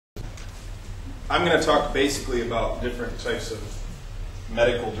I'm going to talk basically about different types of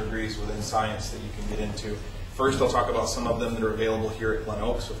medical degrees within science that you can get into. First, I'll talk about some of them that are available here at Glen,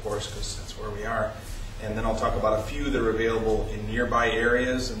 of course, because that's where we are. And then I'll talk about a few that are available in nearby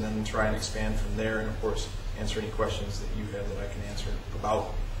areas, and then try and expand from there, and of course, answer any questions that you have that I can answer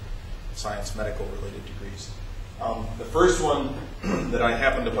about science medical related degrees. The first one that I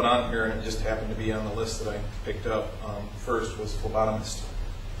happened to put on here, and it just happened to be on the list that I picked up first, was phlebotomist.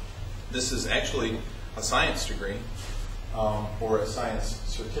 This is actually a science degree, or a science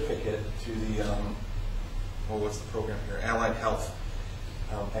certificate to the, what's the program here? Allied Health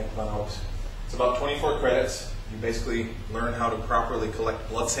at Glen. It's about 24 credits. You basically learn how to properly collect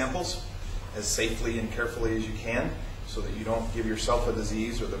blood samples as safely and carefully as you can so that you don't give yourself a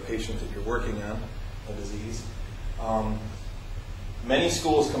disease or the patient that you're working on a disease. Many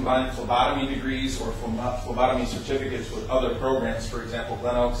schools combine phlebotomy degrees or phlebotomy certificates with other programs. For example,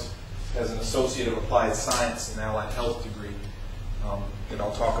 Glen Oaks has an Associate of Applied Science and Allied Health degree that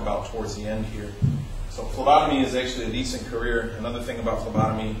I'll talk about towards the end here. So phlebotomy is actually a decent career. Another thing about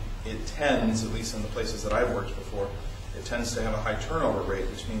phlebotomy, it tends, at least in the places that I've worked before, it tends to have a high turnover rate,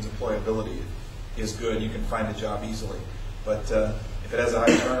 which means employability is good. You can find a job easily. But if it has a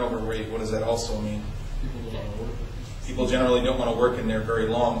high turnover rate, what does that also mean? People generally don't want to work in there very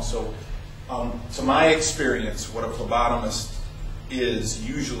long. So to my experience, what a phlebotomist is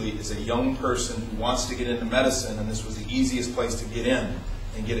usually is a young person who wants to get into medicine, and this was the easiest place to get in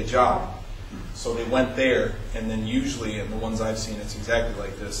and get a job. So they went there, and then usually, and the ones I've seen, it's exactly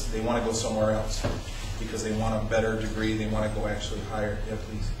like this, they want to go somewhere else because they want a better degree, they want to go actually higher. Yeah,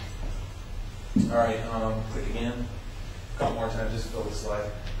 please. All right, click again. A couple more times, just fill the slide.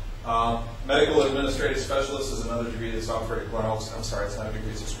 Medical Administrative Specialist is another degree that's offered at Glen Oaks. I'm sorry, it's not a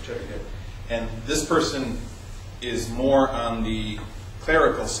degree, it's a certificate. And this person is more on the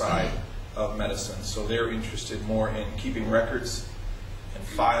clerical side of medicine, so they're interested more in keeping records and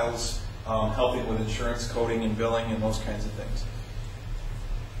files, helping with insurance coding and billing and those kinds of things.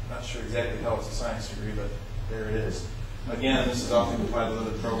 Not sure exactly how it's a science degree, but there it is. Again, this is often applied to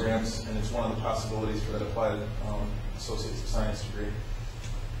other programs, and it's one of the possibilities for that applied Associates of Science degree.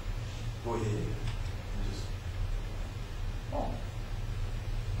 Go ahead.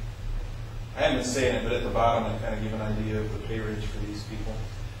 I haven't been saying it, but at the bottom I kind of give an idea of the pay range for these people.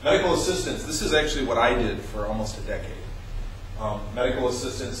 Medical assistants, this is actually what I did for almost a decade. Medical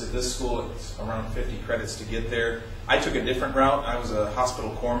assistants at this school, it's around 50 credits to get there. I took a different route. I was a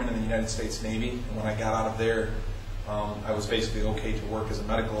hospital corpsman in the United States Navy, and when I got out of there, I was basically okay to work as a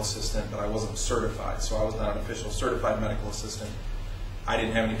medical assistant, but I wasn't certified, so I was not an official certified medical assistant. I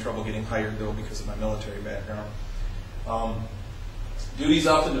didn't have any trouble getting hired, though, because of my military background. Duties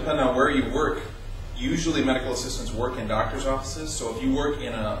often depend on where you work. Usually medical assistants work in doctor's offices, so if you work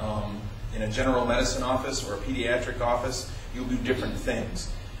in a general medicine office or a pediatric office, you'll do different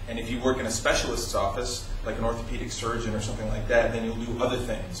things. And if you work in a specialist's office, like an orthopedic surgeon or something like that, then you'll do other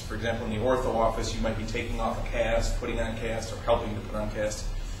things. For example, in the ortho office, you might be taking off a cast, putting on cast, or helping to put on cast,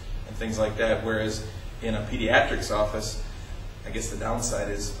 and things like that. Whereas in a pediatrics office, I guess the downside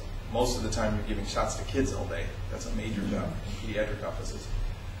is most of the time you're giving shots to kids all day. That's a major job in pediatric offices.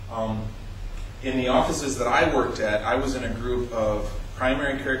 In the offices that I worked at, I was in a group of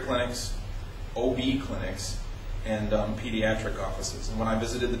primary care clinics, OB clinics, and pediatric offices. And when I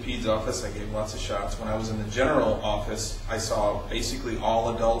visited the peds office, I gave lots of shots. When I was in the general office, I saw basically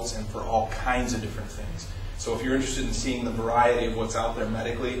all adults and for all kinds of different things. So if you're interested in seeing the variety of what's out there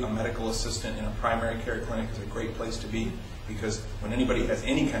medically, a medical assistant in a primary care clinic is a great place to be, because when anybody has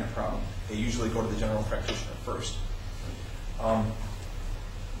any kind of problem, they usually go to the general practitioner first.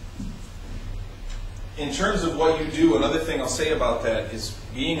 In terms of what you do, another thing I'll say about that is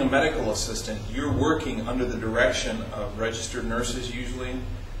being a medical assistant, you're working under the direction of registered nurses usually,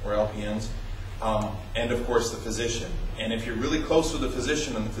 or LPNs, and of course the physician. And if you're really close with the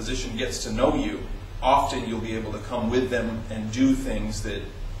physician and the physician gets to know you, often you'll be able to come with them and do things that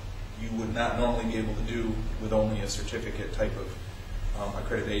you would not normally be able to do with only a certificate type of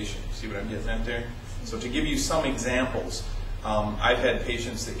accreditation. See what I'm getting at there? So to give you some examples, I've had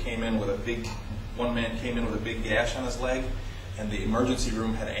patients that came in with a big, one man came in with a big gash on his leg, and the emergency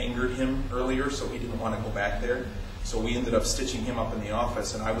room had angered him earlier, so he didn't want to go back there. So we ended up stitching him up in the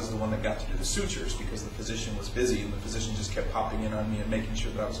office, and I was the one that got to do the sutures because the physician was busy, and the physician just kept popping in on me and making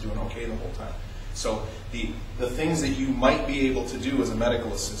sure that I was doing okay the whole time. So the things that you might be able to do as a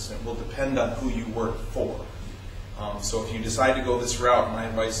medical assistant will depend on who you work for. So if you decide to go this route, my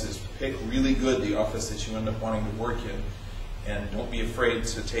advice is pick really good the office that you end up wanting to work in, and don't be afraid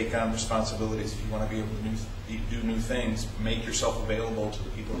to take on responsibilities. If you want to be able to do new things, make yourself available to the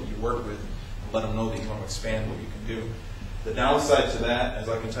people that you work with. let them know that you want to expand what you can do. The downside to that, as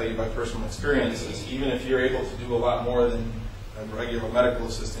I can tell you by personal experience, is even if you're able to do a lot more than a regular medical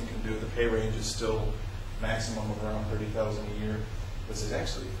assistant can do, the pay range is still maximum of around $30,000 a year. This is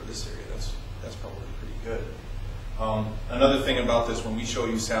actually, for this area, that's probably pretty good. Another thing about this, when we show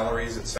you salaries, it's